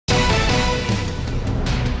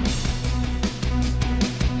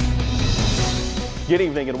Good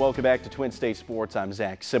evening and welcome back to Twin State Sports. I'm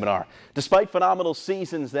Zach Seminar. Despite phenomenal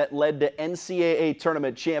seasons that led to NCAA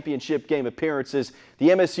tournament championship game appearances, the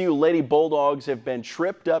MSU Lady Bulldogs have been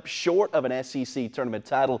tripped up short of an SEC tournament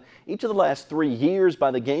title each of the last 3 years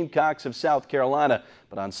by the Gamecocks of South Carolina.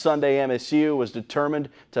 But on Sunday, MSU was determined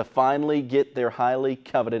to finally get their highly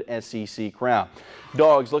coveted SEC crown.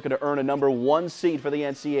 Dogs looking to earn a #1 seed for the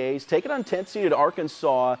NCAAs, taking on 10th seeded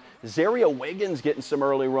Arkansas. Zaria Wiggins getting some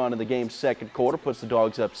early run in the game's second quarter, puts the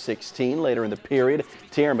Dogs up 16 later in the period.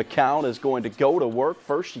 Tierra McCown is going to go to work.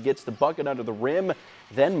 First, she gets the bucket under the rim.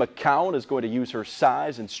 Then McCown is going to use her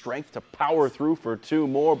size and strength to power through for 2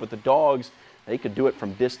 more, but the Dogs, they could do it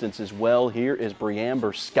from distance as well. Here is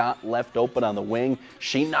Breamber Scott left open on the wing.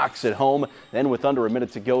 She knocks it home. Then with under a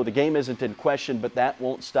minute to go, the game isn't in question, but that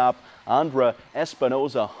won't stop Andra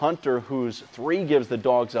Espinoza Hunter, whose 3 gives the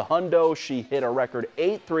Dogs a hundo. She hit a record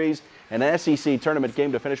 8 threes in an SEC tournament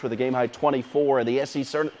game to finish with a game-high 24, and the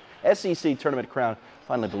SEC tournament crown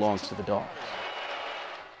finally belongs to the Dogs.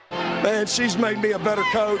 Man, she's made me a better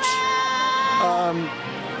coach.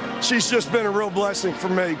 She's just been a real blessing for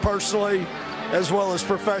me personally as well as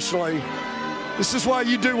professionally. This is why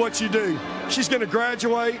you do what you do. She's going to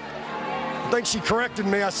graduate. I think she corrected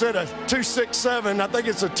me. I said a 2.67. I think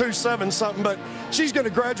it's a 2.7 something, but she's going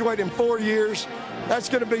to graduate in 4 years. That's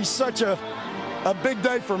going to be such a big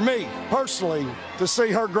day for me personally to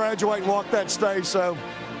see her graduate and walk that stage. So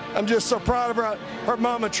I'm just so proud of her. Her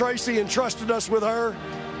mama Tracy entrusted us with her.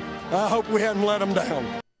 I hope we hadn't let them down.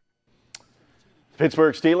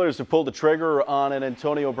 Pittsburgh Steelers have pulled the trigger on an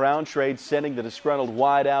Antonio Brown trade, sending the disgruntled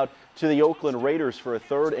wideout to the Oakland Raiders for a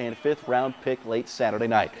 3rd and 5th round pick late Saturday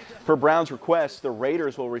night. Per Brown's request, the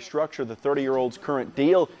Raiders will restructure the 30-year-old's current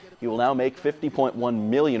deal. He will now make $50.1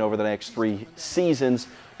 million over the next 3 seasons.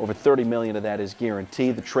 Over $30 million of that is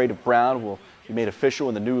guaranteed. The trade of Brown will be made official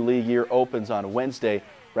when the new league year opens on Wednesday.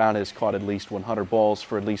 Brown has caught at least 100 balls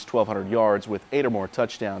for at least 1,200 yards with 8 or more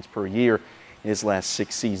touchdowns per year in his last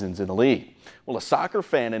 6 seasons in the league. Well, a soccer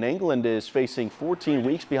fan in England is facing 14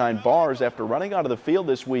 weeks behind bars after running onto the field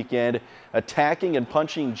this weekend, attacking and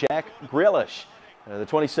punching Jack Grealish. The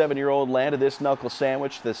 27-year-old landed this knuckle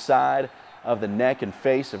sandwich to the side of the neck and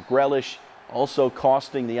face of Grealish, also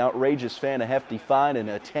costing the outrageous fan a hefty fine and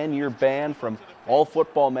a 10-year ban from all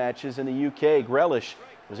football matches in the UK. Grealish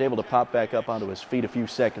was able to pop back up onto his feet a few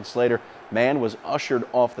seconds later. Man was ushered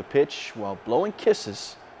off the pitch while blowing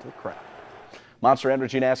kisses to the crowd. Monster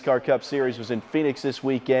Energy NASCAR Cup Series was in Phoenix this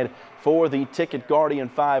weekend for the Ticket Guardian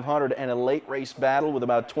 500, and a late race battle with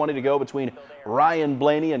about 20 to go between Ryan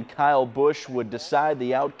Blaney and Kyle Busch would decide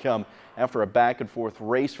the outcome. After a back-and-forth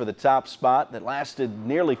race for the top spot that lasted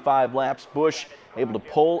nearly 5 laps, Busch able to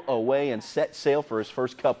pull away and set sail for his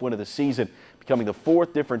first Cup win of the season, becoming the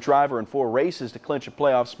 4th different driver in 4 races to clinch a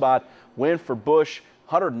playoff spot. Win for Busch,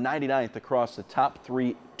 199th across the top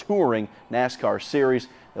 3 touring NASCAR series.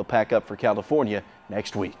 They'll pack up for California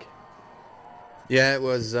next week. Yeah, it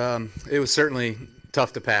was certainly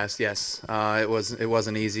tough to pass. Yes, it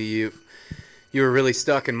wasn't easy. You were really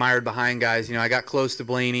stuck and mired behind guys. You know, I got close to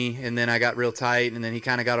Blaney, and then I got real tight, and then he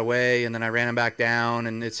kind of got away, and then I ran him back down,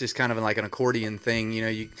 and it's just kind of like an accordion thing. You know,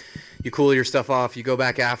 you cool your stuff off, you go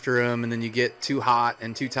back after him, and then you get too hot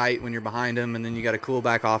and too tight when you're behind him, and then you got to cool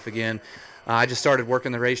back off again. I just started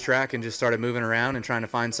working the racetrack and just started moving around and trying to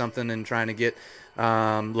find something and trying to get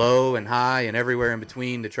low and high and everywhere in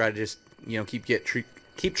between to try to just, you know,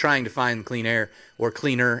 keep trying to find clean air or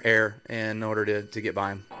cleaner air in order to get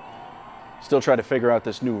by him. Still trying to figure out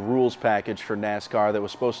this new rules package for NASCAR that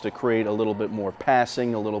was supposed to create a little bit more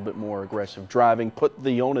passing, a little bit more aggressive driving, put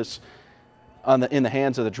the onus in the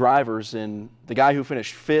hands of the drivers. And the guy who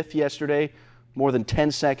finished 5th yesterday, more than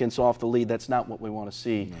 10 seconds off the lead, that's not what we want to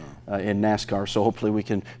see in NASCAR. So hopefully we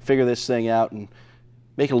can figure this thing out and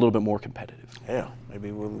make it a little bit more competitive. Yeah,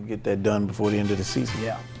 maybe we'll get that done before the end of the season.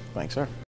 Yeah. Thanks, sir.